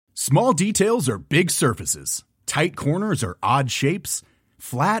Small details are big surfaces. Tight corners are odd shapes.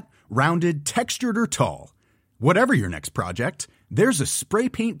 Flat, rounded, textured, or tall. Whatever your next project, there's a spray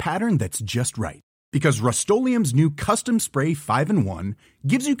paint pattern that's just right. Because Rust-Oleum's new Custom Spray 5-in-1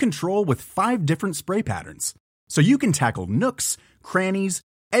 gives you control with 5 different spray patterns. So you can tackle nooks, crannies,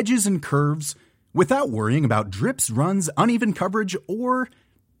 edges, and curves without worrying about drips, runs, uneven coverage, or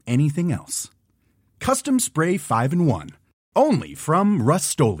anything else. Custom Spray 5-in-1. Only from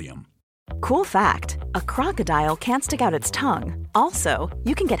Rust-Oleum. Cool fact, a crocodile can't stick out its tongue. Also,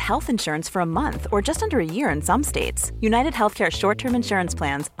 you can get health insurance for a month or just under a year in some states. United Healthcare short-term insurance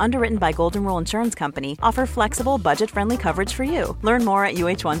plans, underwritten by Golden Rule Insurance Company, offer flexible, budget-friendly coverage for you. Learn more at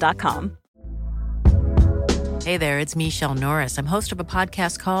uh1.com. Hey there, it's Michelle Norris. I'm host of a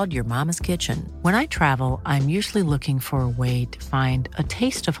podcast called Your Mama's Kitchen. When I travel, I'm usually looking for a way to find a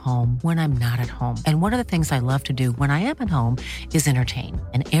taste of home when I'm not at home. And one of the things I love to do when I am at home is entertain.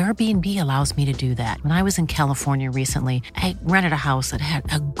 And Airbnb allows me to do that. When I was in California recently, I rented a house that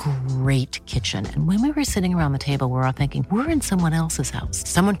had a great kitchen. And when we were sitting around the table, we were all thinking, we're in someone else's house.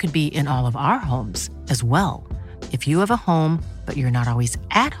 Someone could be in all of our homes as well. If you have a home, but you're not always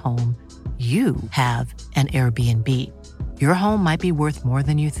at home, you have an Airbnb. Your home might be worth more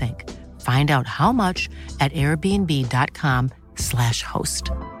than you think. Find out how much at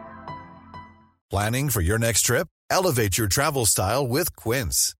airbnb.com/host. Planning for your next trip? Elevate your travel style with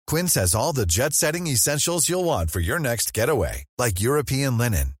Quince. Quince has all the jet-setting essentials you'll want for your next getaway, like European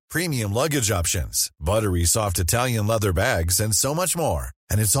linen, premium luggage options, buttery soft Italian leather bags, and so much more.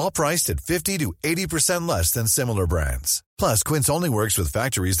 And it's all priced at 50 to 80% less than similar brands. Plus, Quince only works with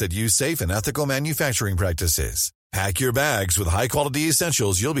factories that use safe and ethical manufacturing practices. Pack your bags with high-quality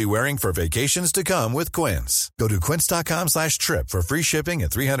essentials you'll be wearing for vacations to come with Quince. Go to quince.com/trip for free shipping and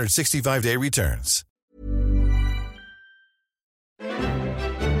 365-day returns.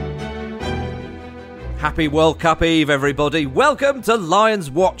 Happy World Cup Eve, everybody. Welcome to Lions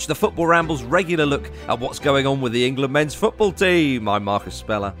Watch, the Football Ramble's regular look at what's going on with the England men's football team. I'm Marcus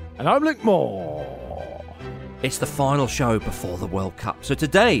Speller. And I'm Luke Moore. It's the final show before the World Cup. So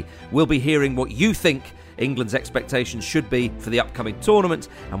today, we'll be hearing what you think England's expectations should be for the upcoming tournament,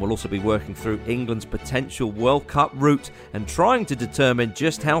 and we'll also be working through England's potential World Cup route and trying to determine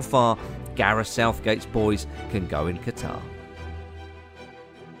just how far Gareth Southgate's boys can go in Qatar.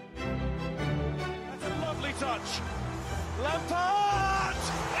 Lampard!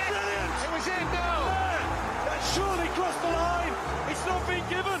 Brilliant! It was in now! That surely crossed the line! It's not been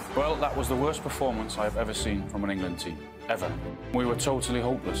given! Well, that was the worst performance I've ever seen from an England team, ever. We were totally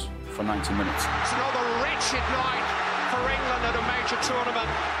hopeless for 90 minutes. It's another wretched night for England at a major tournament.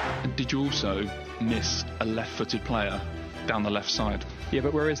 Did you also miss a left-footed player down the left side? Yeah,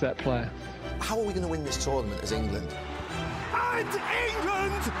 but where is that player? How are we going to win this tournament as England? And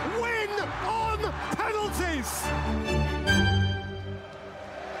England win on penalties!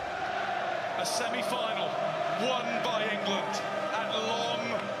 A semi-final won by England at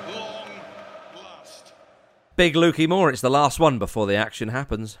long last. Big Lukey Moore, it's the last one before the action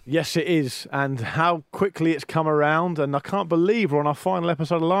happens. Yes, it is. And how quickly it's come around. And I can't believe we're on our final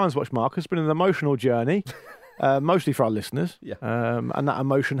episode of Lions Watch, Mark. It's been an emotional journey. Mostly for our listeners, yeah. And that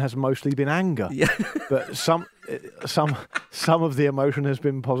emotion has mostly been anger. Yeah. But some of the emotion has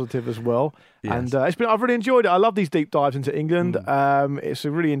been positive as well. Yes. And I've really enjoyed it. I love these deep dives into England. It's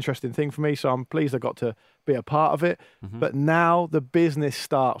a really interesting thing for me, so I'm pleased I got to be a part of it. Mm-hmm. But now the business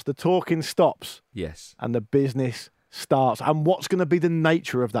starts. The talking stops. Yes. And the business starts. And what's going to be the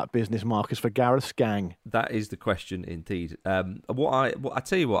nature of that business, Marcus, for Gareth's gang? That is the question, indeed. I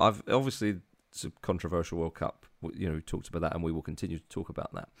tell you what, I've obviously. It's a controversial World Cup. We talked about that, and we will continue to talk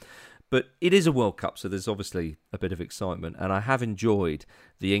about that. But it is a World Cup, so there's obviously a bit of excitement. And I have enjoyed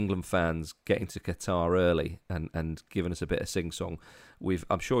the England fans getting to Qatar early and giving us a bit of sing-song.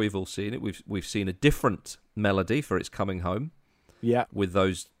 I'm sure you've all seen it. We've seen a different melody for It's Coming Home. Yeah. With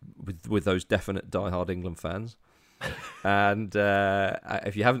those definite diehard England fans. And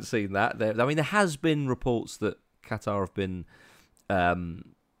if you haven't seen that, there has been reports that Qatar have been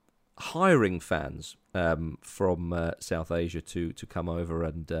hiring fans from South Asia to come over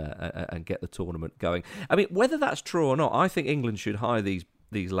and get the tournament going. I mean, whether that's true or not, I think England should hire these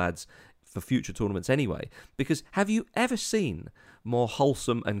lads for future tournaments anyway. Because have you ever seen more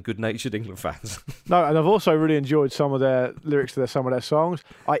wholesome and good-natured England fans? No, and I've also really enjoyed some of their lyrics to some of their songs.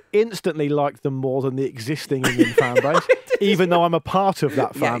 I instantly liked them more than the existing England fan base, even though I'm a part of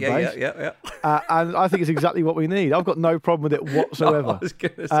that fan base. Yeah. And I think it's exactly what we need. I've got no problem with it whatsoever.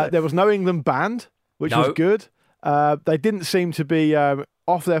 There was no England band, which was good. They didn't seem to be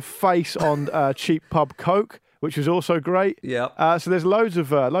off their face on cheap pub Coke, which was also great. Yeah. So there's loads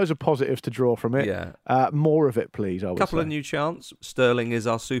of positives to draw from it. Yeah. More of it, please. I would Couple say. of new chants. Sterling is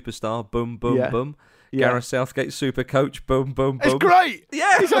our superstar. Boom, boom, Yeah. boom. Yeah. Gareth Southgate, super coach. Boom, boom, boom. It's great.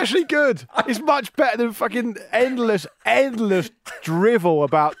 Yeah. It's actually good. It's much better than fucking endless drivel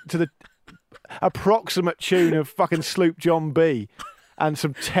about to the approximate tune of fucking Sloop John B. and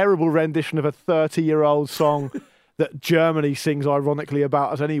some terrible rendition of a 30-year-old song that Germany sings ironically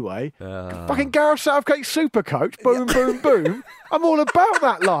about us anyway. Fucking Gareth Southgate, super coach. Boom, boom, boom. I'm all about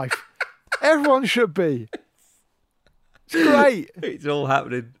that life. Everyone should be. It's great. It's all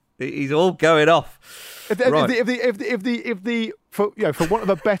happening. He's all going off. For want of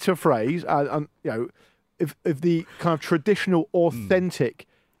a better phrase, if the kind of traditional, authentic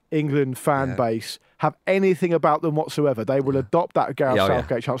England fan base have anything about them whatsoever, they will adopt that Gareth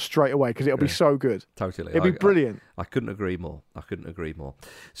Southgate chant straight away because it'll be so good. Totally. It'll be brilliant. I couldn't agree more.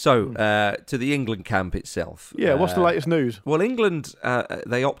 So, to the England camp itself. Yeah, what's the latest news? Well, England,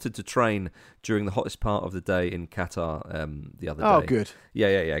 they opted to train during the hottest part of the day in Qatar the other day. Oh, good.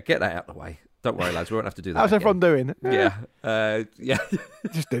 Yeah. Get that out of the way. Don't worry, lads. We won't have to do that. How's everyone doing? Yeah.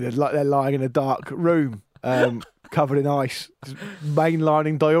 Just like they're lying in a dark room, covered in ice, just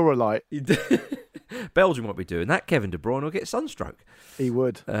mainlining Diorolite. Belgium won't be doing that. Kevin De Bruyne will get sunstroke. He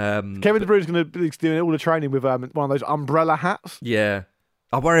would. Kevin De Bruyne's going to be doing all the training with one of those umbrella hats. Yeah.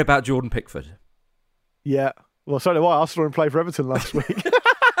 I worry about Jordan Pickford. Yeah. Well, so do I. I saw him play for Everton last week.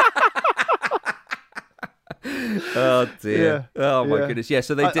 Oh, dear. Yeah. Oh, my goodness. Yeah,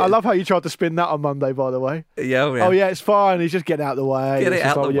 so they did. I love how you tried to spin that on Monday, by the way. Yeah. Oh, yeah, it's fine. He's just getting out of the way. Get it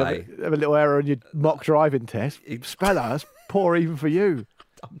out of the you way. Have a little error in your mock driving test. Speller, that's poor even for you.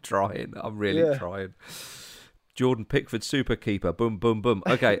 I'm trying. I'm really trying. Jordan Pickford, super keeper. Boom, boom, boom.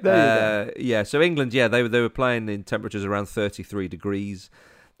 Okay. Yeah, so England, they were playing in temperatures around 33 degrees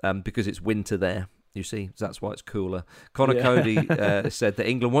because it's winter there. You see, so that's why it's cooler. Conor Cody said that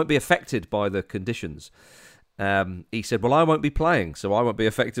England won't be affected by the conditions. He said, well, I won't be playing, so I won't be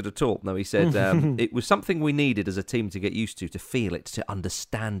affected at all. No, he said, it was something we needed as a team to get used to feel it, to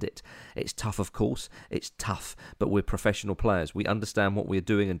understand it. It's tough, of course. It's tough, but we're professional players. We understand what we're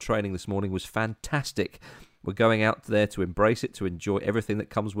doing, and training this morning was fantastic. We're going out there to embrace it, to enjoy everything that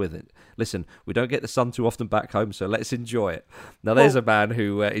comes with it. Listen, we don't get the sun too often back home, so let's enjoy it. Now, there's a man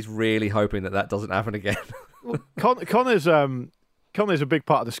who is really hoping that doesn't happen again. Connor's a big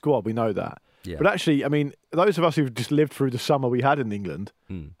part of the squad, we know that. Yeah. But actually, I mean, those of us who've just lived through the summer we had in England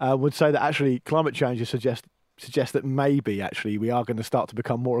would say that actually climate change suggest that maybe actually we are going to start to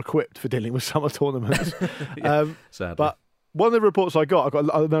become more equipped for dealing with summer tournaments. Sadly. But one of the reports I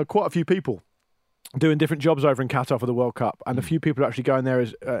know quite a few people doing different jobs over in Qatar for the World Cup, and a few people are actually going there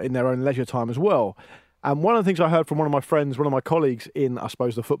in their own leisure time as well. And one of the things I heard from one of my friends, one of my colleagues in, I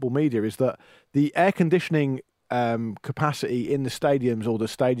suppose, the football media, is that the air conditioning capacity in the stadiums, or the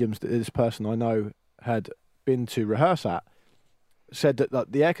stadiums that this person I know had been to rehearse at, said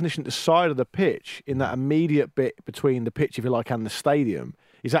that the air conditioning at the side of the pitch, in that immediate bit between the pitch, if you like, and the stadium,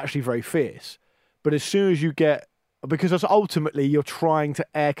 is actually very fierce. But as soon as you get, because that's ultimately you're trying to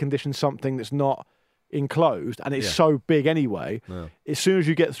air condition something that's not enclosed, and it's so big anyway, as soon as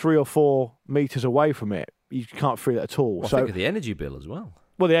you get 3 or 4 meters away from it, you can't feel it at all. Well, think of the energy bill as well.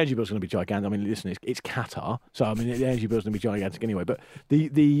 Well, the energy bill's going to be gigantic. I mean, listen, it's Qatar, so I mean the energy bill's going to be gigantic anyway. But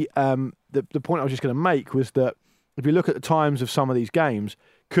the point I was just going to make was that if you look at the times of some of these games,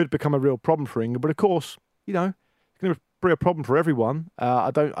 could become a real problem for England. But of course, it's going to be a problem for everyone.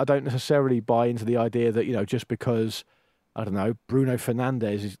 I don't necessarily buy into the idea that just because, I don't know, Bruno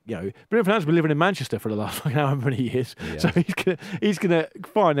Fernandes is, Bruno Fernandes has been living in Manchester for the last however many years. Yeah. So he's gonna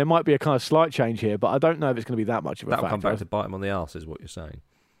fine. There might be a kind of slight change here, but I don't know if it's going to be that much of a factor. That'll come back to bite him on the arse, is what you're saying.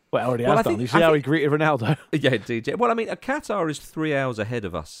 Well, it already has done. You see how he greeted Ronaldo? Yeah, indeed. Well, I mean, Qatar is 3 hours ahead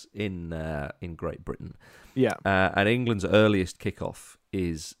of us in Great Britain. Yeah. And England's earliest kickoff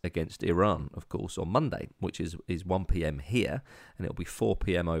is against Iran, of course, on Monday, which is 1 p.m. here, and it'll be 4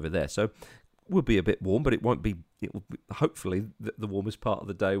 p.m. over there. So will be a bit warm, but it won't be. It will be, hopefully, the warmest part of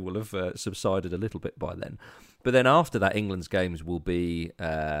the day will have subsided a little bit by then. But then after that, England's games will be,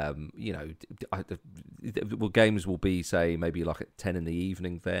 games will be, say, maybe like at 10 in the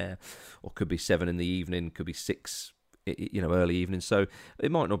evening there, or could be 7 in the evening, could be 6, early evening. So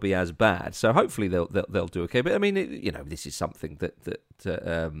it might not be as bad. So hopefully they'll do okay. But I mean, this is something that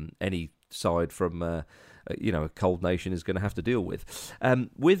any side from a cold nation is going to have to deal with.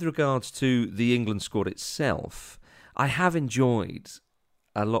 With regards to the England squad itself, I have enjoyed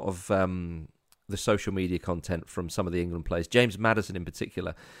a lot of the social media content from some of the England players. James Maddison, in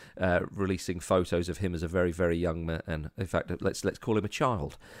particular, releasing photos of him as a very, very young man. And in fact, let's call him a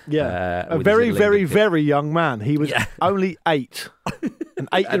child. Yeah, a very, very, very young man. He was only 8, an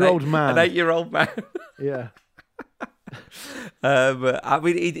 8-year-old man. An 8-year-old man. Yeah. I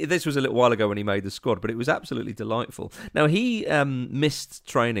mean, this was a little while ago when he made the squad, but it was absolutely delightful. Now, he missed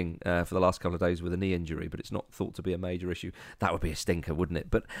training for the last couple of days with a knee injury, but it's not thought to be a major issue. That would be a stinker, wouldn't it?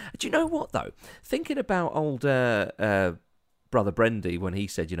 But do you know what, though? Thinking about old brother Brendy, when he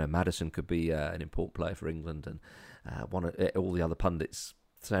said, Maddison could be an important player for England, and all the other pundits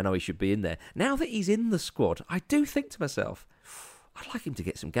saying, he should be in there. Now that he's in the squad, I do think to myself, I'd like him to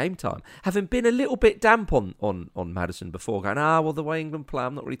get some game time. Having been a little bit damp on Maddison before, going, the way England play,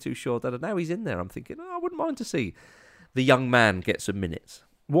 I'm not really too sure. Now he's in there, I'm thinking, I wouldn't mind to see the young man get some minutes.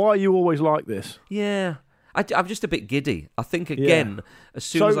 Why are you always like this? Yeah, I'm just a bit giddy. I think, again, as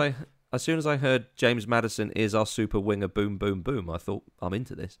soon as I heard James Maddison is our super winger, boom, boom, boom, I thought, I'm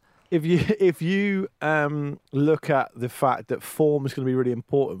into this. If you look at the fact that form is going to be really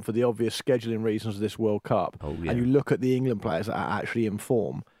important for the obvious scheduling reasons of this World Cup, and you look at the England players that are actually in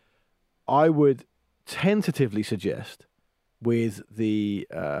form, I would tentatively suggest, with the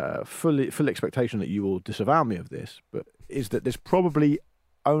full expectation that you will disavow me of this, but is that there's probably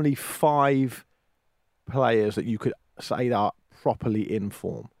only 5 players that you could say that are properly in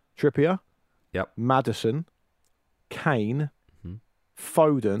form. Trippier, Maddison, Kane,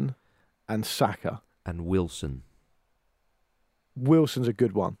 Foden, and Saka. And Wilson. Wilson's a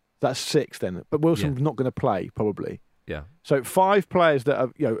good one. That's 6 then. But Wilson's not going to play, probably. Yeah. So 5 players that are...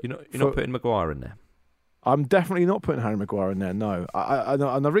 You're not putting Maguire in there? I'm definitely not putting Harry Maguire in there, no.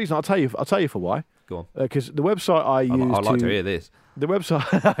 And the reason, I'll tell you for why. Go on. Because the website I use I'd like to hear this. The website...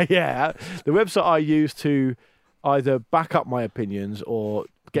 the website I use to either back up my opinions or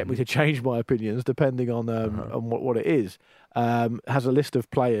get me to change my opinions, depending on what it is, has a list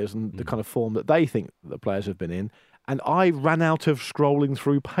of players and the kind of form that they think the players have been in. And I ran out of scrolling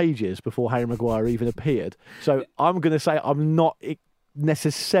through pages before Harry Maguire even appeared. So I'm going to say I'm not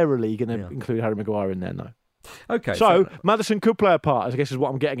necessarily going to include Harry Maguire in there, no. Okay. So Maddison could play a part, I guess is what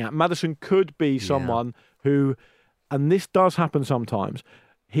I'm getting at. Maddison could be someone who, and this does happen sometimes,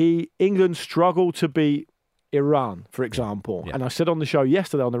 England struggle to beat Iran, for example. And I said on the show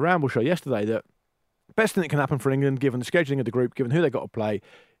yesterday, on the Ramble show yesterday, that best thing that can happen for England, given the scheduling of the group, given who they've got to play,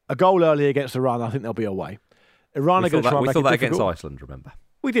 a goal early against Iran, I think they'll be away. Iran are going to try and make it difficult. We thought that against Iceland, remember?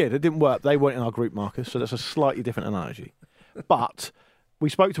 We did. It didn't work. They weren't in our group, Marcus, so that's a slightly different analogy. But we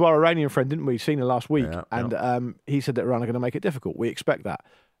spoke to our Iranian friend, didn't we? Seen her last week, and he said that Iran are going to make it difficult. We expect that.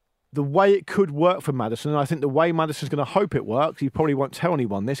 The way it could work for Maddison, and I think the way Maddison's going to hope it works, he probably won't tell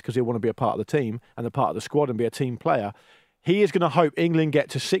anyone this because he'll want to be a part of the team and a part of the squad and be a team player. He is going to hope England get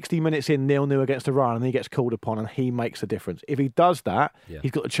to 60 minutes in 0-0 against Iran and he gets called upon and he makes the difference. If he does that,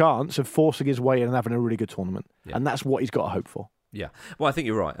 he's got a chance of forcing his way in and having a really good tournament. Yeah. And that's what he's got to hope for. Yeah. Well, I think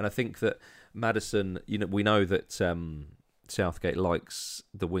you're right. And I think that Maddison, we know that Southgate likes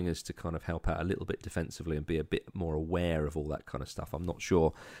the wingers to kind of help out a little bit defensively and be a bit more aware of all that kind of stuff. I'm not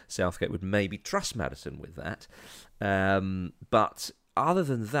sure Southgate would maybe trust Maddison with that. But other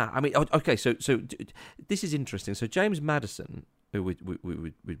than that, I mean, okay, so this is interesting. So James Maddison, who we've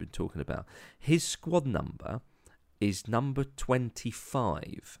been talking about, his squad number is number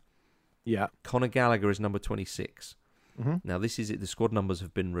 25. Yeah. Conor Gallagher is number 26. Mm-hmm. Now, this is it. The squad numbers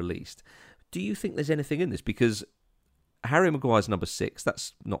have been released. Do you think there's anything in this? Because Harry Maguire's number 6.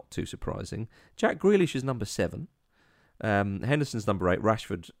 That's not too surprising. Jack Grealish is number 7. Henderson's number 8.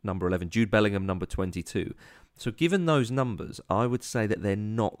 Rashford number 11. Jude Bellingham number 22. So given those numbers, I would say that they're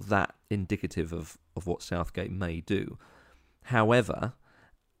not that indicative of what Southgate may do. However,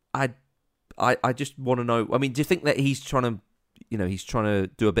 I just want to know. I mean, do you think that he's trying to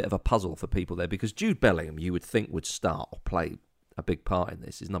do a bit of a puzzle for people there? Because Jude Bellingham, you would think, would start or play a big part in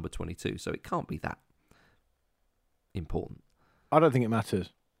this. Is number 22, so it can't be that important. I don't think it matters.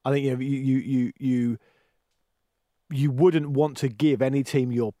 I think you wouldn't want to give any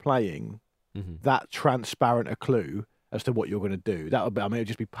team you're playing that transparent a clue as to what you're going to do. That would be, it'd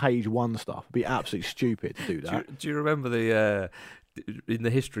just be page 1 stuff. It'd be absolutely stupid to do that. Do you remember in the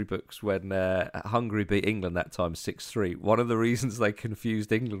history books when Hungary beat England that time 6-3? One of the reasons they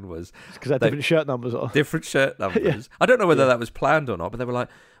confused England was because they had different shirt numbers on. Different shirt numbers. Yeah. I don't know whether that was planned or not, but they were like,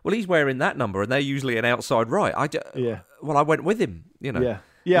 "Well, he's wearing that number, and they're usually an outside right." Well, I went with him. Yeah.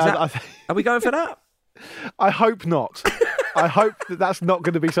 Are we going for that? I hope not. I hope that's not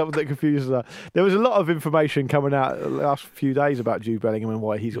going to be something that confuses us. There was a lot of information coming out the last few days about Jude Bellingham and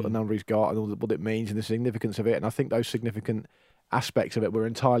why he's got the number he's got and all what it means and the significance of it. And I think those significant aspects of it were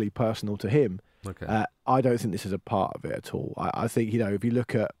entirely personal to him. Okay. I don't think this is a part of it at all. I think, if you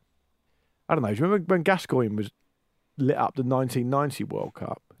look at, I don't know, do you remember when Gascoigne was lit up the 1990 World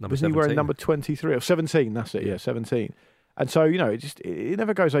Cup? Number Was he 17. wearing number 23 or 17? That's it, yeah, 17. And so, it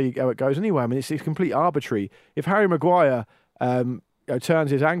never goes how it goes anyway. I mean, it's complete arbitrary. If Harry Maguire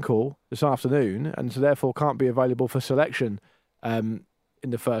turns his ankle this afternoon and so therefore can't be available for selection in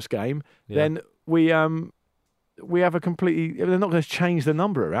the first game, then we have a completely... They're not going to change the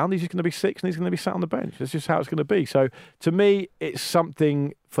number around. He's just going to be 6 and he's going to be sat on the bench. That's just how it's going to be. So, to me, it's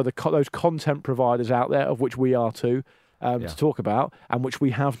something for those content providers out there, of which we are too, to talk about, and which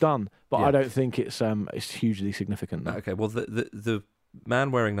we have done. But I don't think it's hugely significant. No. Okay, well, the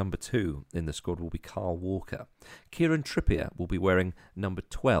man wearing number 2 in the squad will be Carl Walker. Kieran Trippier will be wearing number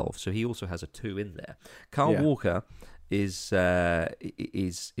 12, so he also has a 2 in there. Carl Walker has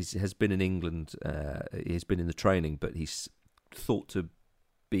been in England. He's been in the training, but he's thought to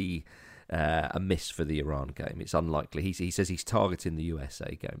be a miss for the Iran game. It's unlikely. He says he's targeting the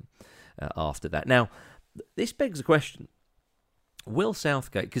USA game after that. Now, this begs the question: will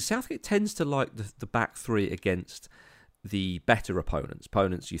Southgate? Because Southgate tends to like the back three against the better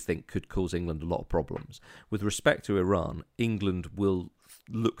opponents you think could cause England a lot of problems. With respect to Iran, England will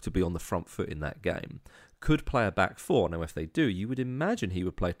look to be on the front foot in that game. Could play a back four. Now, if they do, you would imagine he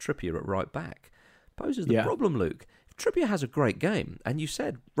would play Trippier at right back. Poses the problem, Luke. If Trippier has a great game, and you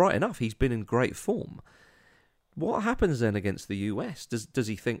said, right enough, he's been in great form, what happens then against the US? Does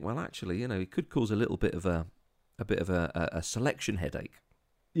he think, well, actually, it could cause a little bit of a selection headache?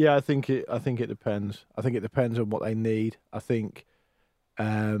 Yeah, I think it depends. I think it depends on what they need. I think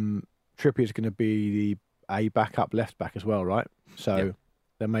Trippier is going to be a backup left back as well, right? So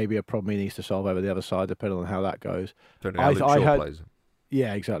there may be a problem he needs to solve over the other side, depending on how that goes. I heard, plays.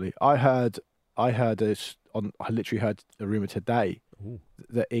 Yeah, exactly. I literally heard a rumor today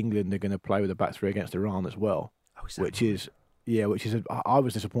that England are going to play with a back three against Iran as well, I was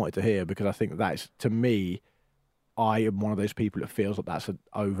disappointed to hear, because I think that's, to me, I am one of those people that feels that that's an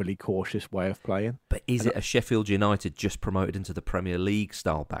overly cautious way of playing. But is it a Sheffield United just promoted into the Premier League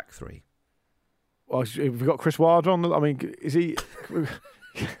style back three? Well, we've got Chris Wilder on. I mean, is he?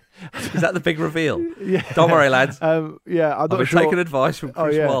 Is that the big reveal? Yeah. Don't worry, lads. I'm not I've been sure. taking advice from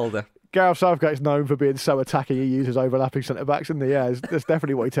Chris Wilder. Gareth Southgate's known for being so attacking. He uses overlapping centre backs, isn't he? Yeah, that's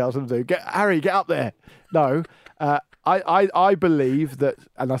definitely what he tells them to do. Harry, get up there. No, I believe that,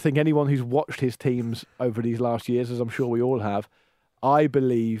 and I think anyone who's watched his teams over these last years, as I'm sure we all have, I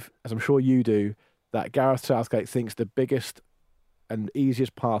believe, as I'm sure you do, that Gareth Southgate thinks the biggest and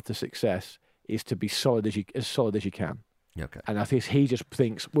easiest path to success is to be as solid as you can. Okay. And I think he just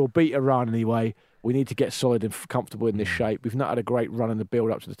thinks, we'll beat Iran anyway. We need to get solid and comfortable in this shape. We've not had a great run in the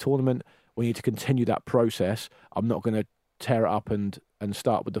build-up to the tournament. We need to continue that process. I'm not going to tear it up and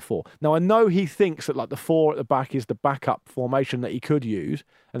start with the four. Now, I know he thinks that the four at the back is the backup formation that he could use.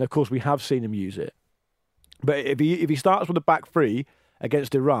 And, of course, we have seen him use it. But if he starts with a back three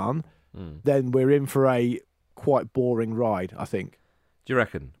against Iran, then we're in for a quite boring ride, I think. Do you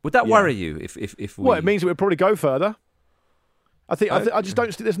reckon? Would that worry you if we... Well, it means that we'd probably go further. I just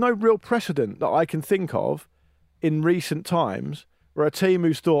don't. There's no real precedent that I can think of in recent times where a team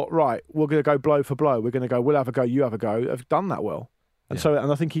who's thought, right, we're going to go blow for blow. We're going to go. We'll have a go. You have a go. Have done that well, and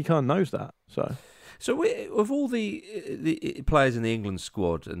I think he kind of knows that. So of all the players in the England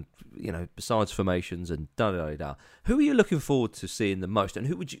squad, and besides formations and who are you looking forward to seeing the most, and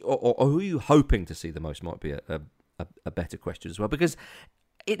who would you or who are you hoping to see the most? Might be a better question as well, because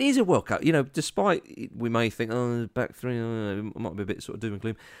it is a World Cup, despite we may think, back three, it might be a bit sort of doom and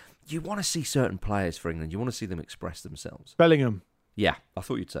gloom. You want to see certain players for England. You want to see them express themselves. Bellingham. Yeah, I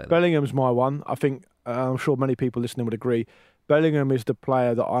thought you'd say that. Bellingham's my one. I think, I'm sure many people listening would agree, Bellingham is the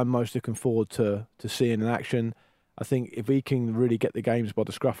player that I'm most looking forward to seeing in action. I think if he can really get the games by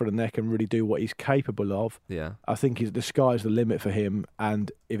the scruff of the neck and really do what he's capable of, I think the sky's the limit for him.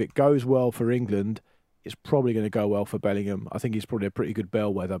 And if it goes well for England, it's probably going to go well for Bellingham. I think he's probably a pretty good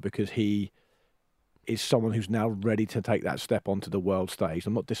bellwether, because he is someone who's now ready to take that step onto the world stage.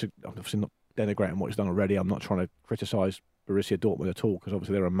 I'm obviously not denigrating what he's done already. I'm not trying to criticise Borussia Dortmund at all, because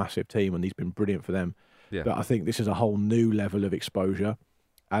obviously they're a massive team and he's been brilliant for them. Yeah. But I think this is a whole new level of exposure,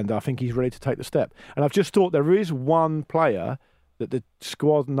 and I think he's ready to take the step. And I've just thought there is one player that the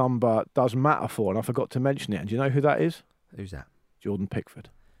squad number does matter for, and I forgot to mention it. And do you know who that is? Who's that? Jordan Pickford.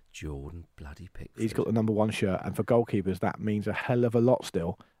 Jordan bloody Pickford. He's got the number 1 shirt, and for goalkeepers that means a hell of a lot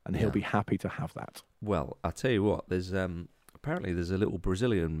still, and he'll be happy to have that. Well, I'll tell you what, there's apparently there's a little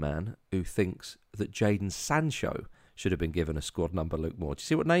Brazilian man who thinks that Jadon Sancho should have been given a squad number, Luke Moore. Do you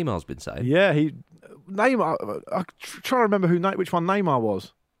see what Neymar's been saying? Yeah, Neymar. I'm trying to remember which one Neymar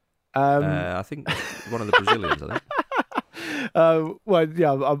was. I think one of the Brazilians, I think. Well,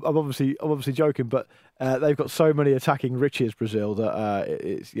 yeah, I'm obviously joking, but they've got so many attacking riches, Brazil, that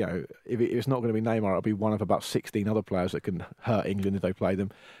it's if it's not going to be Neymar, it'll be one of about 16 other players that can hurt England if they play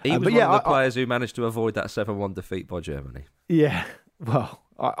them. He was one of the players who managed to avoid that 7-1 defeat by Germany. Yeah, well,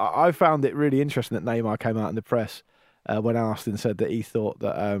 I found it really interesting that Neymar came out in the press when asked and said that he thought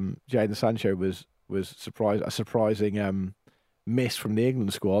that Jadon Sancho was a surprising miss from the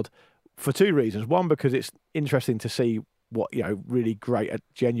England squad for two reasons. One, because it's interesting to see what really great,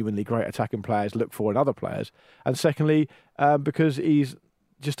 genuinely great attacking players look for in other players, and secondly, because he's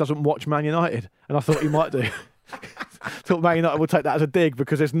just doesn't watch Man United, and I thought he might do. Thought Man United would take that as a dig,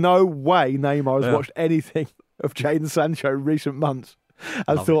 because there's no way Neymar has watched anything of Jadon Sancho in recent months,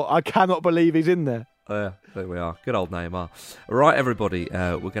 and thought, I cannot believe he's in there. There we are. Good old Neymar. Right, everybody,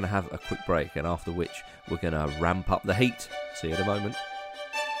 we're going to have a quick break, and after which we're going to ramp up the heat. See you in a moment.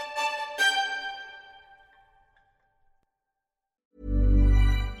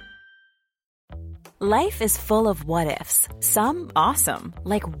 Life is full of what-ifs. Some awesome,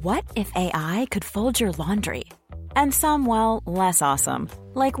 like what if AI could fold your laundry? And some, well, less awesome,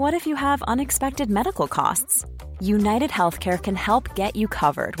 like what if you have unexpected medical costs? United Healthcare can help get you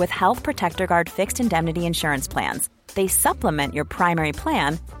covered with Health Protector Guard fixed indemnity insurance plans. They supplement your primary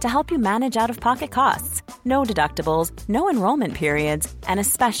plan to help you manage out-of-pocket costs. No deductibles, no enrollment periods, and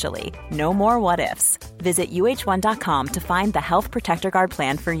especially no more what-ifs. Visit uh1.com to find the Health Protector Guard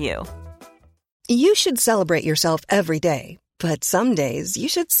plan for you. You should celebrate yourself every day, but some days you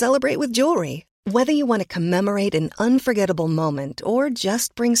should celebrate with jewelry. Whether you want to commemorate an unforgettable moment or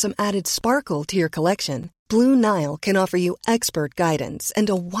just bring some added sparkle to your collection, Blue Nile can offer you expert guidance and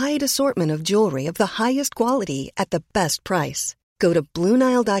a wide assortment of jewelry of the highest quality at the best price. Go to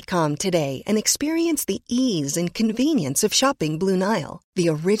BlueNile.com today and experience the ease and convenience of shopping Blue Nile, the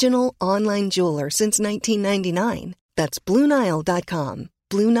original online jeweler since 1999. That's BlueNile.com.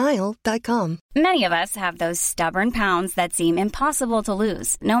 BlueNile.com. Many of us have those stubborn pounds that seem impossible to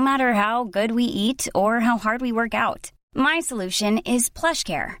lose, no matter how good we eat or how hard we work out. My solution is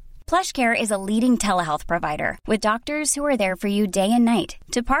PlushCare. PlushCare is a leading telehealth provider with doctors who are there for you day and night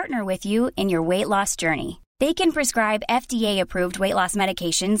to partner with you in your weight loss journey. They can prescribe FDA-approved weight loss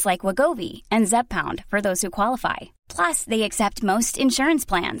medications like Wegovy and Zepbound for those who qualify. Plus, they accept most insurance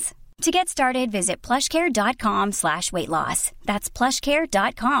plans. To get started, visit plushcare.com/weightloss. That's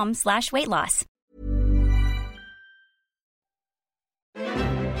plushcare.com/weightloss.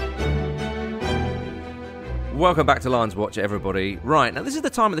 Welcome back to Lions Watch, everybody. Right, now this is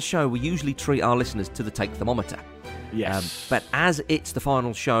the time of the show we usually treat our listeners to the Take Thermometer. Yes. But as it's the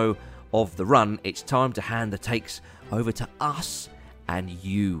final show of the run, it's time to hand the takes over to us and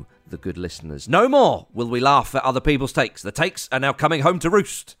you, the good listeners. No more will we laugh at other people's takes. The takes are now coming home to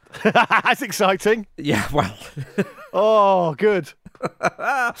roost. That's exciting. Yeah, well. Oh, good.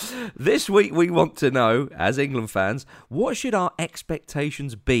 This week we want to know, as England fans, what should our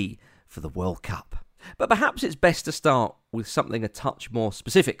expectations be for the World Cup? But perhaps it's best to start with something a touch more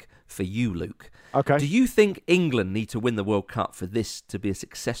specific for you, Luke. Okay. Do you think England need to win the World Cup for this to be a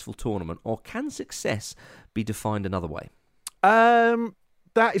successful tournament, or can success be defined another way?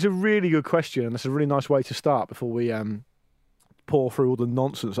 That is a really good question, and that's a really nice way to start before we pour through all the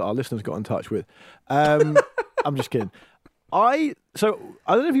nonsense that our listeners got in touch with. I'm just kidding. I don't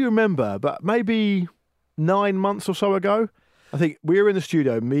know if you remember, but maybe 9 months or so ago, I think we were in the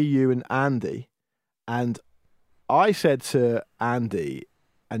studio, me, you, and Andy, and I said to Andy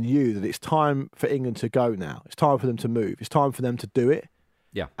and you that it's time for England to go now. It's time for them to move. It's time for them to do it.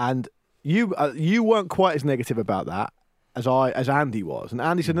 Yeah. And you weren't quite as negative about that as Andy was. And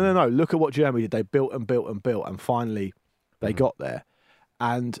Andy said, no, look at what Germany did. They built and built and built, and finally they got there.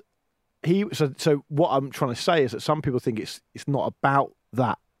 And so what I'm trying to say is that some people think it's not about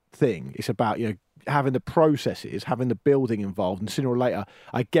that thing. It's about, having the processes, having the building involved, and sooner or later,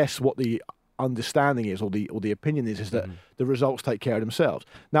 I guess what the understanding is, or the opinion is that the results take care of themselves.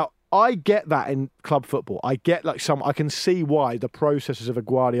 Now, I get that in club football. I get I can see why the processes of a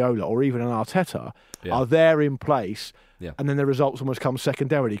Guardiola or even an Arteta are there in place, and then the results almost come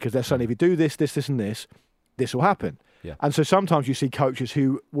secondarily because they're saying if you do this, this, this, and this will happen. Yeah. And so sometimes you see coaches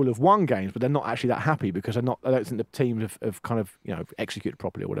who will have won games, but they're not actually that happy because I don't think the teams have kind of executed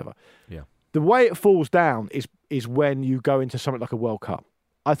properly or whatever. Yeah. The way it falls down is when you go into something like a World Cup.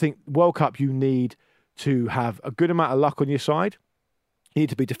 I think World Cup, you need to have a good amount of luck on your side. You need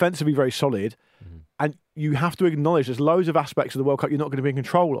to be defensively very solid. And you have to acknowledge there's loads of aspects of the World Cup you're not going to be in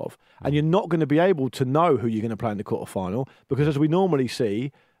control of. And you're not going to be able to know who you're going to play in the quarterfinal because, as we normally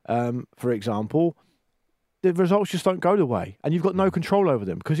see, for example, the results just don't go the way, and you've got no control over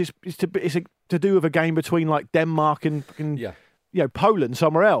them because it's to do with a game between like Denmark and Poland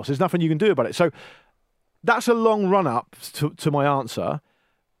somewhere else. There's nothing you can do about it. So that's a long run up to my answer.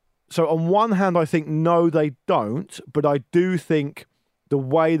 So on one hand, I think no, they don't, but I do think the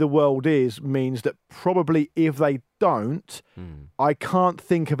way the world is means that probably if they don't, I can't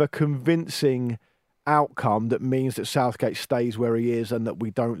think of a convincing outcome that means that Southgate stays where he is and that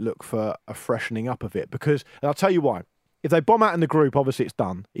we don't look for a freshening up of it. Because, and I'll tell you why. If they bomb out in the group, obviously it's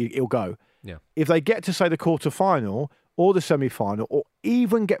done. He'll go. Yeah. If they get to, say, the quarter-final or the semi-final or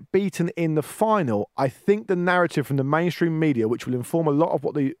even get beaten in the final, I think the narrative from the mainstream media, which will inform a lot of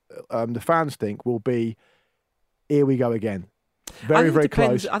what the fans think, will be, here we go again. Very, very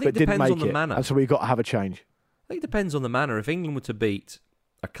close, but didn't make it. And so we've got to have a change. I think it depends on the manner. If England were to beat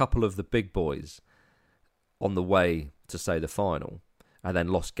a couple of the big boys on the way to, say, the final, and then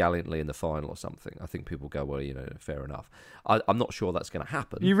lost gallantly in the final or something, I think people go, well, fair enough. I'm not sure that's going to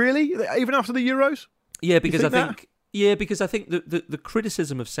happen. You really? Even after the Euros? Yeah, because I think the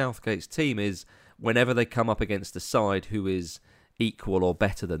criticism of Southgate's team is whenever they come up against a side who is equal or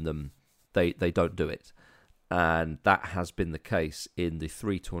better than them, they don't do it. And that has been the case in the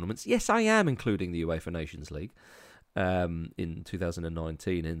 3 tournaments. Yes, I am including the UEFA Nations League in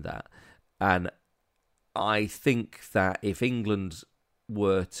 2019 in that. And I think that if England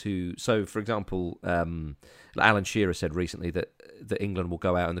were to... So, for example, Alan Shearer said recently that England will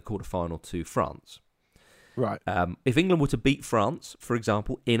go out in the quarterfinal to France. Right. If England were to beat France, for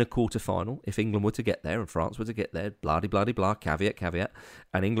example, in a quarterfinal, if England were to get there and France were to get there, blah-de-blah-de-blah, caveat,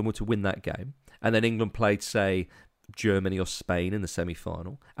 and England were to win that game, and then England played, say, Germany or Spain in the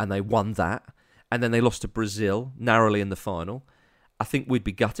semi-final, and they won that, and then they lost to Brazil narrowly in the final, I think we'd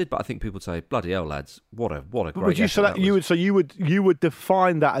be gutted, but I think people would say, bloody hell, lads, what a great would you say that you would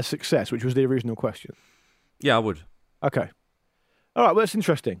define that as success, which was the original question? Yeah, I would. Okay. All right, well, that's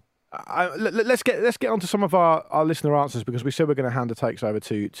interesting. Let's get on to some of our listener answers, because we said we're going to hand the takes over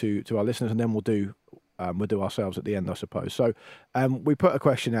to our listeners, and then we'll do ourselves at the end, I suppose. So we put a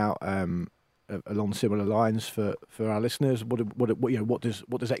question out along similar lines for our listeners. What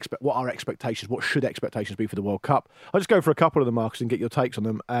are expectations? What should expectations be for the World Cup? I'll just go for a couple of them, Marcus, and get your takes on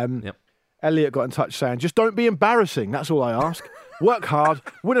them. Yep. Elliot got in touch saying, just don't be embarrassing. That's all I ask. Work hard,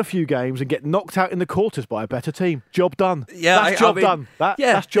 win a few games, and get knocked out in the quarters by a better team. Job done. Yeah, that's job done.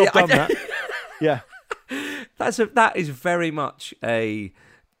 That's job done. That. Yeah. That is very much a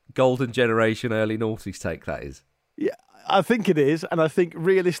golden generation, early noughties take, that is. Yeah, I think it is. And I think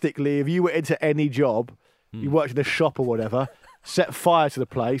realistically, if you were into any job, you worked in a shop or whatever, set fire to the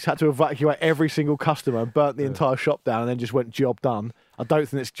place, had to evacuate every single customer and burnt the entire shop down, and then just went job done. I don't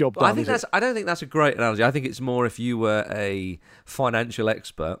think it's job done. I don't think that's a great analogy. I think it's more if you were a financial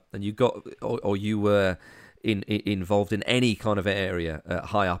expert and you got, or you were involved in any kind of area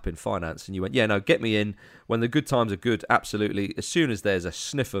high up in finance, and you went, get me in when the good times are good. Absolutely. As soon as there's a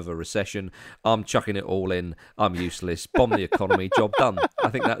sniff of a recession, I'm chucking it all in. I'm useless. Bomb the economy. Job done. I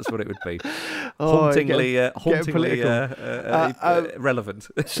think that's what it would be. Hauntingly relevant.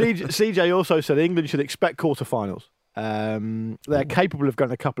 CJ also said England should expect quarterfinals. They're capable of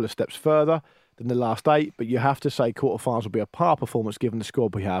going a couple of steps further than the last 8, but you have to say quarterfinals will be a par performance given the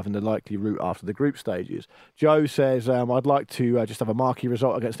squad we have and the likely route after the group stages. Joe says, I'd like to just have a marquee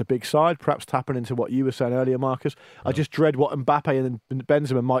result against a big side, perhaps tapping into what you were saying earlier, Marcus. I just dread what Mbappe and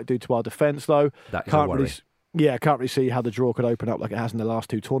Benzema might do to our defence, though. That is a worry. Can't really see how the draw could open up like it has in the last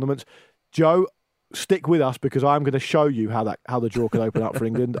 2 tournaments. Joe, stick with us, because I'm going to show you how the draw could open up for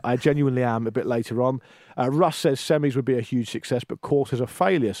England. I genuinely am a bit later on. Russ says semis would be a huge success, but quarters a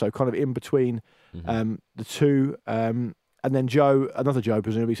failure. So kind of in between the two. And then Joe, another Joe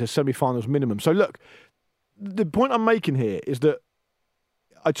presumably, says semi-finals minimum. So look, the point I'm making here is that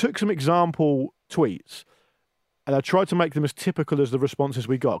I took some example tweets and I tried to make them as typical as the responses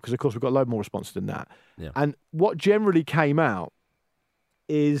we got, because of course we've got a load more responses than that. Yeah. And what generally came out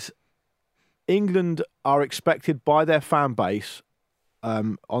is England are expected by their fan base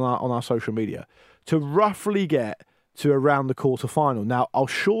on our social media to roughly get to around the quarter-final. Now, I'll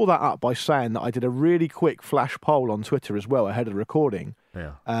shore that up by saying that I did a really quick flash poll on Twitter as well ahead of the recording.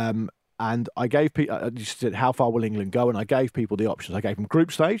 Yeah. And I gave people, I just said, how far will England go? And I gave people the options. I gave them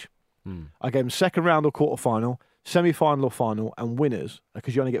group stage, I gave them second round or quarter-final, semi-final or final, and winners,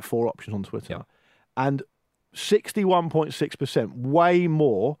 because you only get 4 options on Twitter. Yeah. And 61.6%, way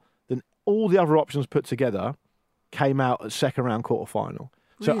more than all the other options put together, came out at second round quarter-final.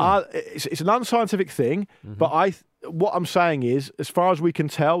 Really? So it's an unscientific thing, but what I'm saying is, as far as we can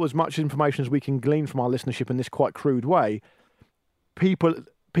tell, as much information as we can glean from our listenership in this quite crude way, people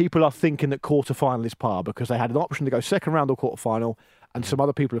people are thinking that quarter-final is par because they had an option to go second round or quarter-final, and some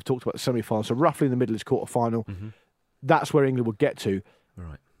other people have talked about the semi-final. So roughly in the middle is quarter-final. That's where England will get to.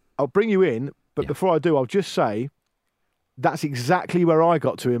 Right. I'll bring you in, but before I do, I'll just say that's exactly where I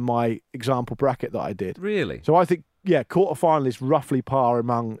got to in my example bracket that I did. Really? So I think, quarter-final is roughly par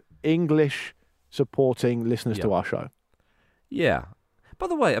among English supporting listeners to our show. Yeah. By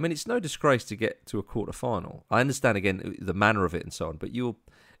the way, I mean, it's no disgrace to get to a quarter-final. I understand, again, the manner of it and so on, but you're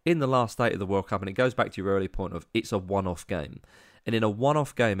in the last 8 of the World Cup, and it goes back to your early point of it's a one-off game. And in a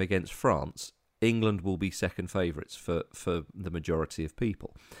one-off game against France, England will be second favourites for the majority of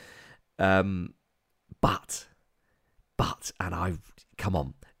people. But, come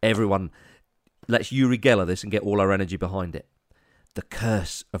on, everyone, let's Uri Geller this and get all our energy behind it. The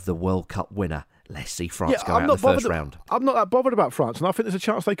curse of the World Cup winner. Let's see France go out in the first round. I'm not that bothered about France, and I think there's a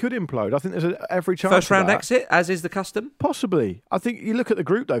chance they could implode. I think there's every chance. First round of that. exit, as is the custom? Possibly. I think you look at the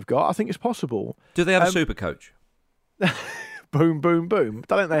group they've got, I think it's possible. Do they have a super coach? Boom, boom, boom.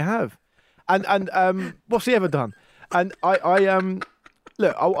 I don't think they have. And what's he ever done? And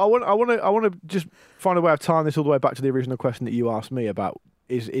look, I want to just find a way of tying this all the way back to the original question that you asked me about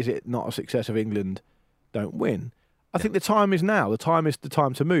is it not a success if England don't win? I think the time is now. The time is the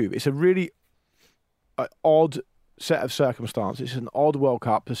time to move. It's a really odd set of circumstances. It's an odd World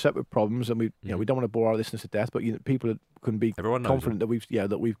Cup, a set with problems, and we don't want to bore our listeners to death, but people can be confident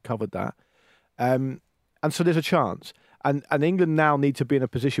that we've covered that. And so there's a chance. And England now need to be in a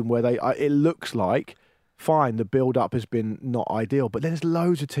position where it looks like, fine, the build-up has been not ideal, but there's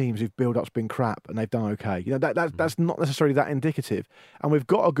loads of teams whose build-up's been crap and they've done okay. That's not necessarily that indicative. And we've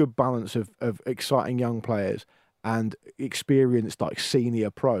got a good balance of exciting young players and experienced, like, senior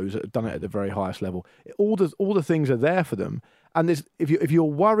pros that have done it at the very highest level. All the things are there for them. And if you're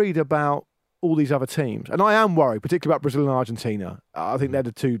worried about all these other teams, and I am worried, particularly about Brazil and Argentina, I think they're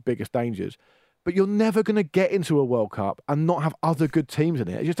the two biggest dangers. But you're never going to get into a World Cup and not have other good teams in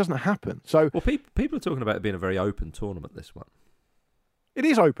it. It just doesn't happen. So, well, people are talking about it being a very open tournament, this one. It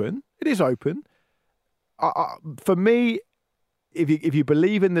is open. It is open. For me, if you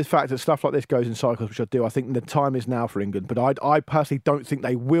believe in the fact that stuff like this goes in cycles, which I do, I think the time is now for England. But I personally don't think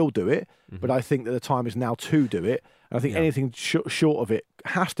they will do it. But I think that the time is now to do it. And I think anything short of it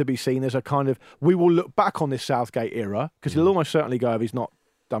has to be seen as a kind of, we will look back on this Southgate era, because he'll almost certainly go if he's not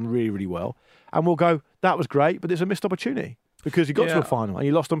done really, really well. And we'll go, that was great, but there's a missed opportunity because you got to a final and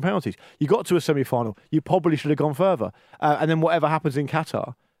you lost on penalties. You got to a semi-final. You probably should have gone further. And then whatever happens in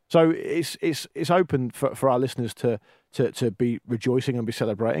Qatar. So it's open for our listeners to be rejoicing and be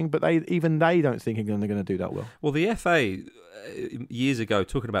celebrating, but even they don't think England are going to do that well. Well, the FA, years ago,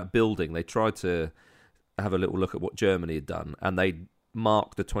 talking about building, they tried to have a little look at what Germany had done, and they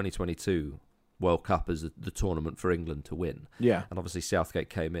marked the 2022 World Cup as the tournament for England to win. Yeah. And obviously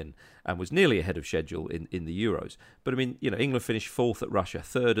Southgate came in and was nearly ahead of schedule in the Euros. But I mean, England finished 4th at Russia,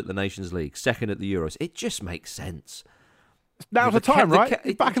 3rd at the Nations League, 2nd at the Euros. It just makes sense. Now's the time,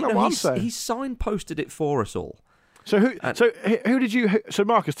 right? Backing up what I'm saying. He signposted it for us all. So who did you? So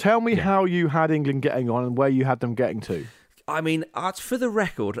Marcus, tell me how you had England getting on and where you had them getting to. I mean, for the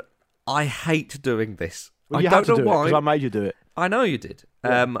record, I hate doing this. Well, I don't know why. Because I made you do it. I know you did.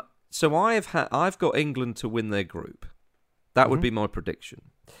 Yeah. So I've got England to win their group. That would be my prediction.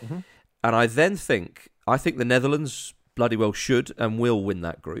 And I think the Netherlands bloody well should and will win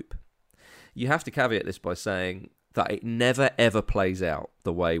that group. You have to caveat this by saying that it never ever plays out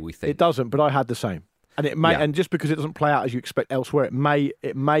the way we think. It doesn't, but I had the same. And it may, and just because it doesn't play out as you expect elsewhere, it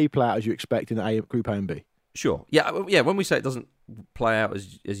may play out as you expect in Group A and B. Sure. Yeah. When we say it doesn't play out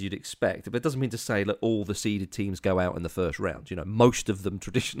as you'd expect, but it doesn't mean to say that all the seeded teams go out in the first round. Most of them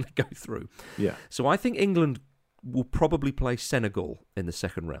traditionally go through. Yeah. So I think England will probably play Senegal in the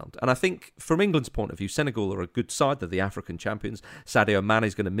second round. And I think from England's point of view, Senegal are a good side. They're the African champions. Sadio Mane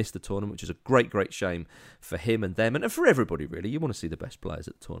is going to miss the tournament, which is a great, great shame for him and them and for everybody, really. You want to see the best players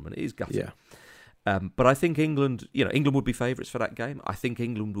at the tournament. It is gutting. Yeah. But I think England would be favourites for that game. I think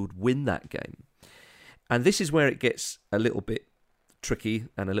England would win that game. And this is where it gets a little bit tricky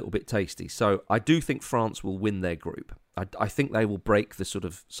and a little bit tasty. So I do think France will win their group. I think they will break the sort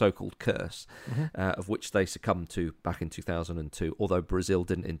of so-called curse of which they succumbed to back in 2002, although Brazil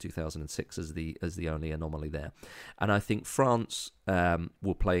didn't in 2006 as the only anomaly there. And I think France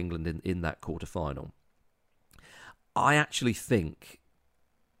will play England in that quarter-final. I actually think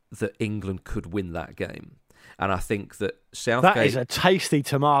that England could win that game. And I think that Southgate... That is a tasty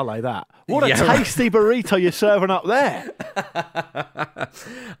tamale, that. What a tasty burrito you're serving up there.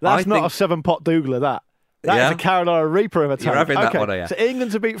 That's not a 7-pot dougler, that. That Yeah? is a Carolina Reaper of a take. You're having that Okay, one, are you? so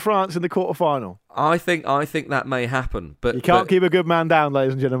England to beat France in the quarterfinal. I think that may happen, but You can't keep a good man down,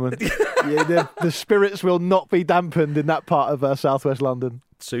 ladies and gentlemen. The spirits will not be dampened in that part of southwest London.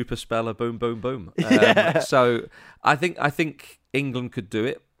 Super speller, boom, boom, boom. Yeah. So I think England could do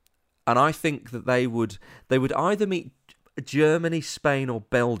it, and I think that they would either meet Germany, Spain, or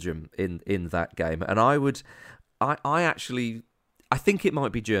Belgium in that game, and I think it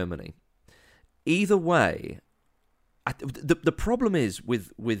might be Germany. Either way, the problem is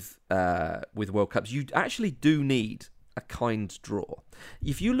with World Cups, you actually do need a kind draw.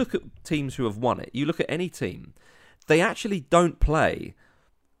 If you look at teams who have won it, you look at any team, they actually don't play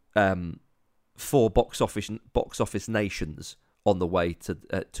for box office nations on the way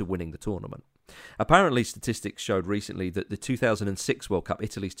to winning the tournament. Apparently, statistics showed recently that the 2006 World Cup,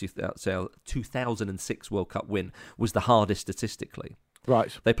 Italy's 2006 World Cup win, was the hardest statistically.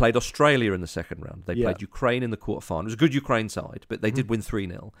 Right. They played Australia in the second round. They played Ukraine in the quarterfinal. It was a good Ukraine side, but they did win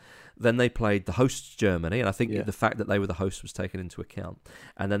 3-0. Then they played the hosts, Germany, and I think the fact that they were the hosts was taken into account.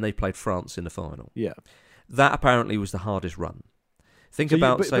 And then they played France in the final. Yeah. That apparently was the hardest run. Who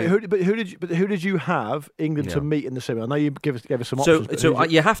did you have England to meet in the semi? I know you gave us some options. So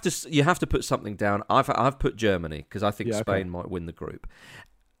you have to put something down. I've put Germany because I think Spain might win the group,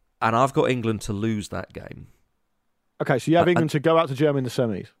 and I've got England to lose that game. Okay, so you have England to go out to Germany in the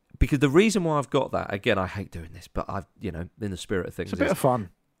semis. Because the reason why I've got that, again, I hate doing this, but I've in the spirit of things, it's a bit of fun.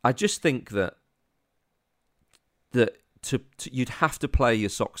 I just think that you'd have to play your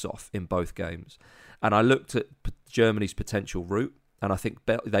socks off in both games, and I looked at Germany's potential route. And I think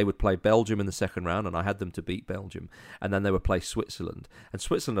they would play Belgium in the second round, and I had them to beat Belgium. And then they would play Switzerland. And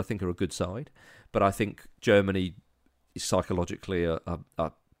Switzerland, I think, are a good side. But I think Germany psychologically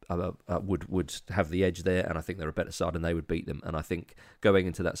would have the edge there, and I think they're a better side, and they would beat them. And I think going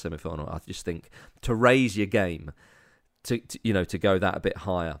into that semi-final, I just think to raise your game, to go that a bit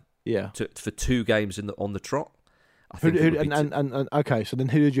higher, for 2 games on the trot. I think okay, so then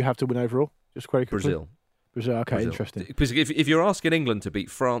who did you have to win overall? Just very quickly. Brazil, okay, Brazil. Interesting. Because if you're asking England to beat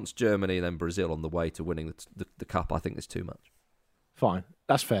France, Germany, and then Brazil on the way to winning the cup, I think it's too much. Fine,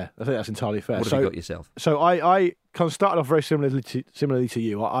 that's fair. I think that's entirely fair. What have you got yourself? So I kind of started off very similarly to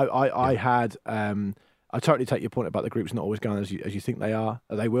you. I had I totally take your point about the groups not always going as you think they are.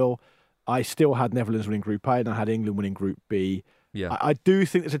 They will. I still had Netherlands winning Group A, and I had England winning Group B. Yeah. I do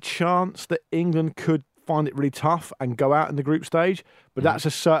think there's a chance that England could find it really tough and go out in the group stage, but that's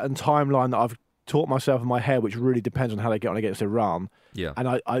a certain timeline that I've taught myself in my head, which really depends on how they get on against Iran. Yeah.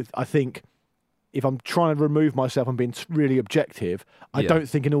 And I think if I'm trying to remove myself and being really objective, I don't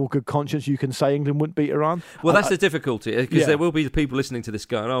think in all good conscience you can say England wouldn't beat Iran. Well, that's the difficulty, because there will be the people listening to this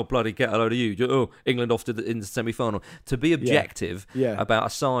going, oh, bloody get a load of you. Oh, England off in the semi-final. To be objective about a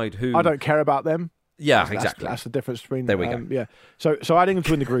side who... I don't care about them. Yeah, exactly. That's the difference between... There we go. Yeah. So I had England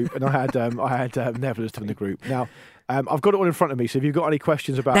to win the group, and I had Netherlands to win the group. Now... I've got it all in front of me, so if you've got any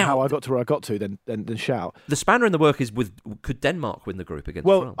questions about how I got to where I got to, then shout. The spanner in the work is could Denmark win the group against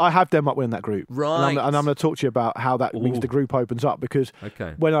France? Well, I have Denmark winning that group. Right. And I'm going to talk to you about how that means the group opens up, because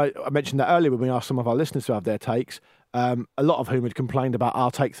when I mentioned that earlier when we asked some of our listeners to have their takes, a lot of whom had complained about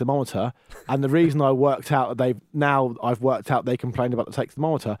our take thermometer, and the reason I've worked out they complained about the take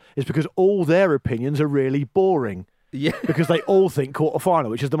thermometer is because all their opinions are really boring. Yeah. Because they all think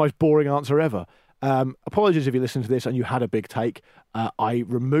quarter-final, which is the most boring answer ever. Apologies if you listen to this and you had a big take. I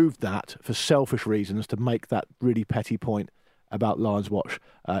removed that for selfish reasons to make that really petty point about Lions Watch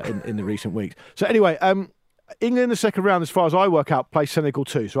in the recent weeks. So anyway, England in the second round, as far as I work out, play Senegal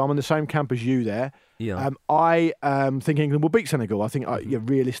too. So I'm in the same camp as you there. Yeah. I think England will beat Senegal. I think,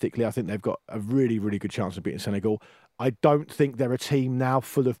 realistically, I think they've got a really, really good chance of beating Senegal. I don't think they're a team now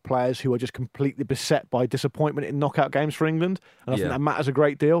full of players who are just completely beset by disappointment in knockout games for England, and I think that matters a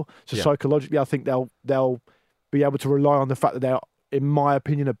great deal. So psychologically, I think they'll be able to rely on the fact that they're, in my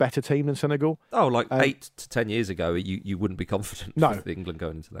opinion, a better team than Senegal. Oh, like 8 to 10 years ago, you wouldn't be confident with England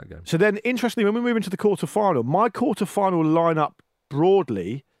going into that game. So then, interestingly, when we move into the quarter-final, my quarter-final lineup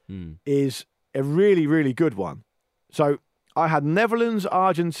broadly is a really, really good one. So I had Netherlands,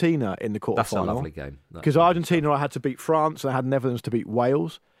 Argentina in the quarterfinal. That's a lovely game. Because Argentina, I had to beat France, and I had Netherlands to beat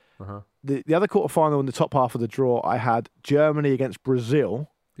Wales. Uh-huh. The other quarterfinal in the top half of the draw, I had Germany against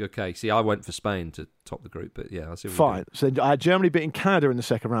Brazil. Okay, see, I went for Spain to top the group, but I see what Fine. So then I had Germany beating Canada in the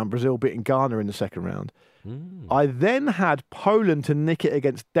second round, Brazil beating Ghana in the second round. I then had Poland to nick it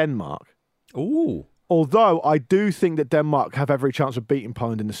against Denmark. Ooh. Although I do think that Denmark have every chance of beating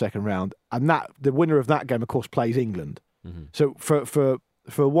Poland in the second round, and that the winner of that game, of course, plays England. Mm-hmm. So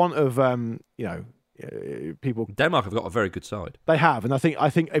for want of people. Denmark have got a very good side. They have, and I think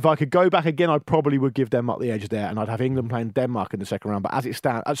if I could go back again, I probably would give Denmark the edge there, and I'd have England playing Denmark in the second round. But as it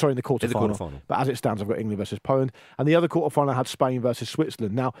stands, in the quarterfinal. But as it stands, I've got England versus Poland, and the other quarterfinal I had Spain versus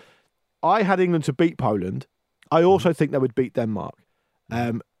Switzerland. Now, I had England to beat Poland. I also think they would beat Denmark,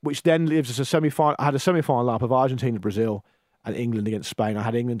 which then leaves us a semi-final. I had a semi-final lineup of Argentina, Brazil, and England against Spain. I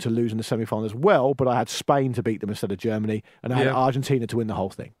had England to lose in the semi-final as well, but I had Spain to beat them instead of Germany, and I had Argentina to win the whole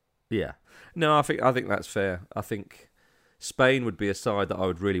thing. Yeah. No, I think that's fair. I think Spain would be a side that I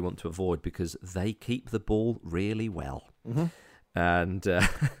would really want to avoid because they keep the ball really well. Mm-hmm. And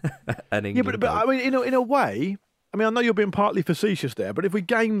England. But I mean, in a way, I mean, I know you're being partly facetious there, but if we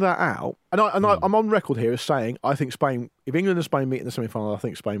game that out, I'm on record here as saying I think Spain, if England and Spain meet in the semi-final, I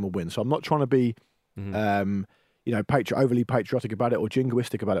think Spain will win. So I'm not trying to be, overly patriotic about it or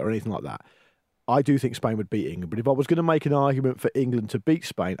jingoistic about it or anything like that. I do think Spain would beat England, but if I was going to make an argument for England to beat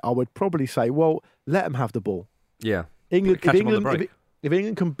Spain, I would probably say, well, let them have the ball. Yeah, if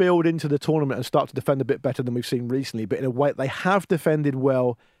England can build into the tournament and start to defend a bit better than we've seen recently, but in a way they have defended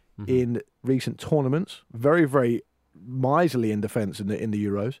well in recent tournaments, very, very miserly in defence in the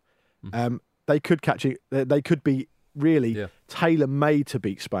Euros. They could catch it. They could be really tailor-made to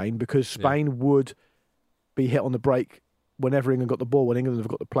beat Spain because Spain would be hit on the break whenever England got the ball, when England have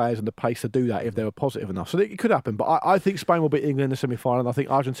got the players and the pace to do that if they were positive enough. So it could happen. But I think Spain will beat England in the semi-final, and I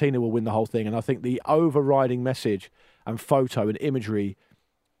think Argentina will win the whole thing. And I think the overriding message and photo and imagery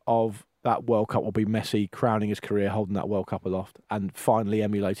of that World Cup will be Messi crowning his career, holding that World Cup aloft, and finally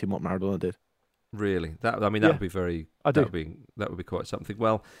emulating what Maradona did. Really? That would be very... That would be quite something.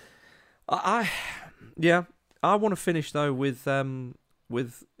 Well, I want to finish, though, with a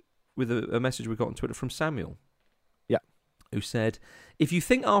message we got on Twitter from Samuel. Who said, if you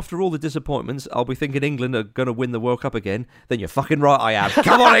think after all the disappointments I'll be thinking England are going to win the World Cup again, then you're fucking right I am.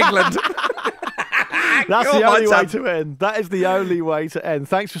 Come on, England! That's the only way to end. That is the only way to end.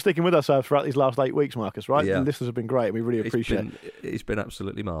 Thanks for sticking with us throughout these last 8 weeks, Marcus, right? Yeah. The listeners have been great. We really appreciate it. It's been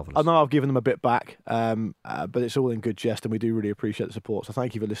absolutely marvellous. I know I've given them a bit back, but it's all in good jest, and we do really appreciate the support. So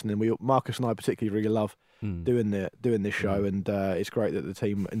thank you for listening. Marcus and I particularly really love doing this show, and it's great that the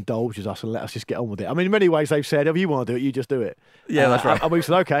team indulges us and let us just get on with it. I mean, in many ways they've said, if you want to do it, you just do it. Yeah, that's right. And we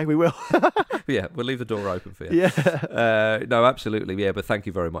said, okay, we will. Yeah, we'll leave the door open for you. Yeah. No, absolutely. Yeah, but thank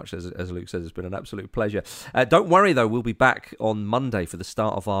you very much. As Luke says, it's been an absolute pleasure. Don't worry, though. We'll be back on Monday for the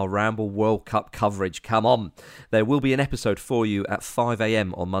start of our Ramble World Cup coverage. Come on. There will be an episode for you at 5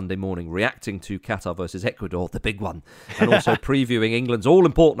 a.m. on Monday morning, reacting to Qatar versus Ecuador, the big one, and also previewing England's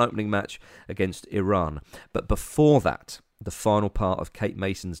all-important opening match against Iran. But before that, the final part of Kate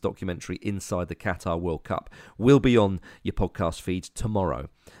Mason's documentary Inside the Qatar World Cup will be on your podcast feeds tomorrow.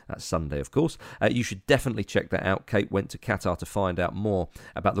 That's Sunday, of course. You should definitely check that out. Kate went to Qatar to find out more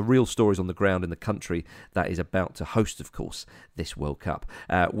about the real stories on the ground in the country that is about to host, of course, this World Cup.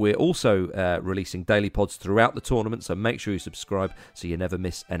 We're also releasing daily pods throughout the tournament, so make sure you subscribe so you never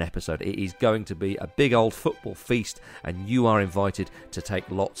miss an episode. It is going to be a big old football feast, and you are invited to take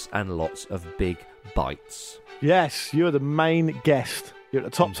lots and lots of big bites. Yes, you're the main guest. You're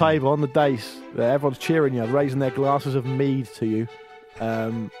at the top table on the dais. Everyone's cheering you, raising their glasses of mead to you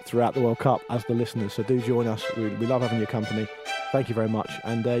throughout the World Cup as the listeners. So do join us. We love having your company. Thank you very much.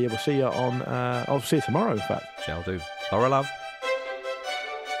 And we'll see you I'll see you tomorrow, in fact. Shall do. Laura love.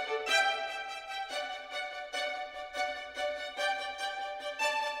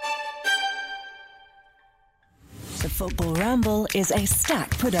 The Football Ramble is a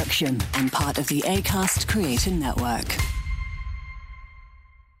Stack production and part of the Acast Creator Network.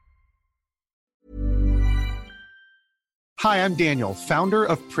 Hi, I'm Daniel, founder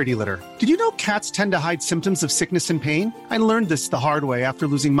of Pretty Litter. Did you know cats tend to hide symptoms of sickness and pain? I learned this the hard way after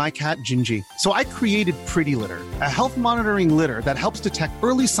losing my cat, Gingy. So I created Pretty Litter, a health monitoring litter that helps detect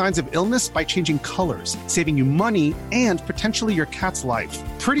early signs of illness by changing colors, saving you money and potentially your cat's life.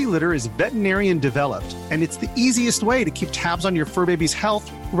 Pretty Litter is veterinarian developed, and it's the easiest way to keep tabs on your fur baby's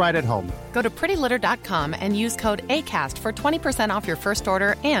health right at home. Go to prettylitter.com and use code ACAST for 20% off your first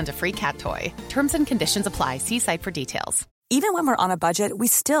order and a free cat toy. Terms and conditions apply. See site for details. Even when we're on a budget, we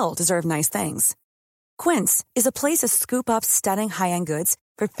still deserve nice things. Quince is a place to scoop up stunning high-end goods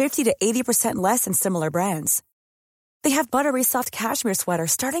for 50 to 80% less than similar brands. They have buttery soft cashmere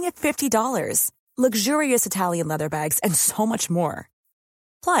sweaters starting at $50, luxurious Italian leather bags, and so much more.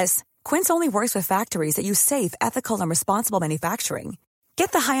 Plus, Quince only works with factories that use safe, ethical, and responsible manufacturing.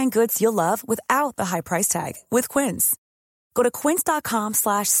 Get the high-end goods you'll love without the high price tag with Quince. Go to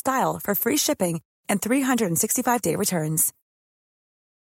quince.com/style for free shipping and 365-day returns.